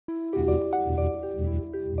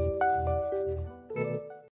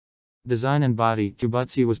Design and body: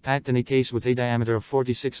 Cubot was packed in a case with a diameter of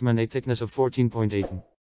 46 mm and a thickness of 14.8 mm.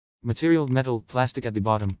 Material: metal, plastic at the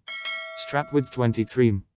bottom. Strap width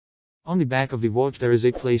 23 mm. On the back of the watch there is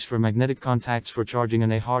a place for magnetic contacts for charging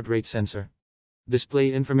and a heart rate sensor.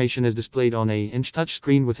 Display information is displayed on a inch touch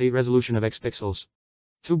screen with a resolution of X pixels.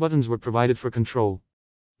 2 buttons were provided for control.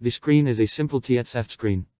 The screen is a simple THF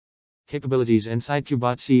screen. Capabilities: inside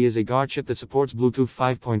Cubot is a guard chip that supports Bluetooth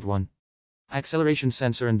 5.1. Acceleration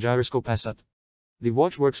sensor and gyroscope ASUT. The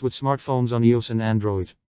watch works with smartphones on iOS and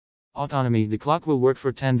Android. Autonomy: the clock will work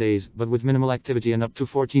for 10 days, but with minimal activity and up to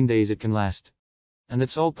 14 days it can last. And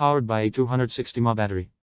it's all powered by a 260 mAh battery.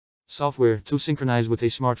 Software: to synchronize with a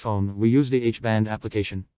smartphone, we use the H-band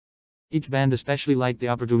application. Each band especially liked the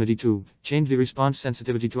opportunity to change the response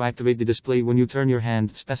sensitivity to activate the display when you turn your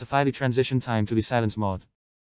hand, specify the transition time to the silence mode.